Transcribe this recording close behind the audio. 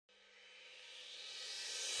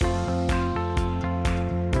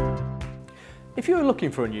If you are looking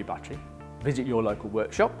for a new battery, visit your local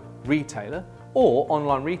workshop, retailer or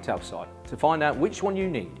online retail site to find out which one you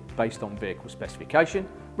need based on vehicle specification,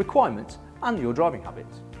 requirements and your driving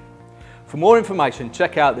habits. For more information,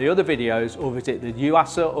 check out the other videos or visit the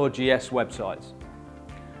UASA or GS websites.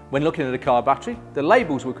 When looking at a car battery, the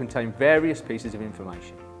labels will contain various pieces of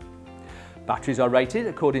information. Batteries are rated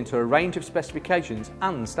according to a range of specifications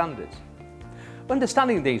and standards.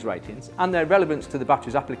 Understanding these ratings and their relevance to the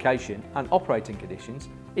battery's application and operating conditions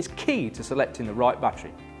is key to selecting the right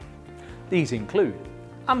battery. These include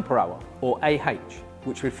Ampere-Hour or AH,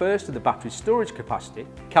 which refers to the battery's storage capacity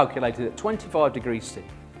calculated at 25 degrees C,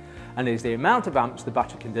 and is the amount of amps the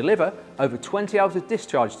battery can deliver over 20 hours of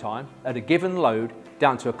discharge time at a given load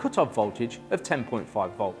down to a cut-off voltage of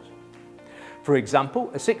 10.5 volts. For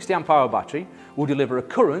example, a 60 amp hour battery will deliver a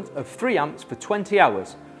current of 3 amps for 20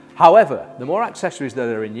 hours. However, the more accessories that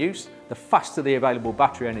are in use, the faster the available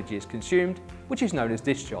battery energy is consumed, which is known as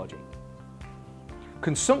discharging.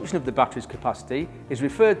 Consumption of the battery's capacity is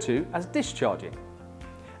referred to as discharging.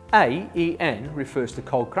 AEN refers to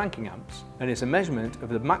cold cranking amps and is a measurement of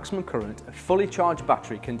the maximum current a fully charged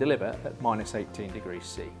battery can deliver at -18 degrees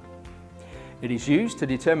C. It is used to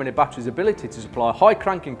determine a battery's ability to supply high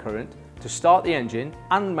cranking current to start the engine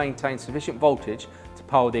and maintain sufficient voltage to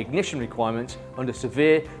power the ignition requirements under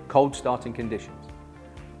severe cold starting conditions.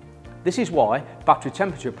 This is why battery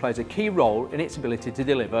temperature plays a key role in its ability to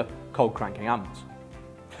deliver cold cranking amps.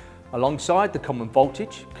 Alongside the common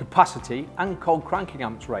voltage, capacity and cold cranking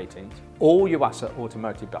amps ratings, all UASA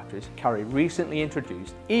automotive batteries carry recently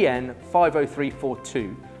introduced EN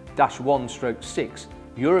 50342-1/6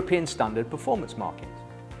 European standard performance markings.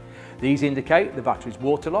 These indicate the battery's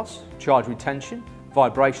water loss, charge retention,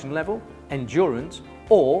 vibration level, endurance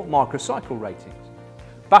or microcycle ratings.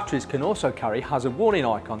 Batteries can also carry hazard warning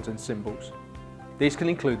icons and symbols. These can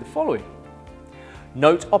include the following: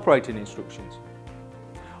 note operating instructions,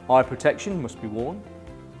 eye protection must be worn,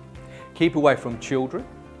 keep away from children,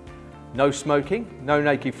 no smoking, no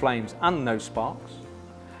naked flames and no sparks,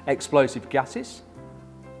 explosive gases,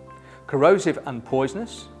 corrosive and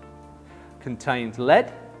poisonous, contains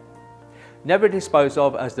lead, never dispose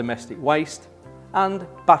of as domestic waste, and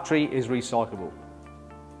battery is recyclable.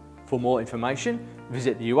 For more information,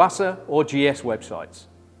 visit the UASA or GS websites.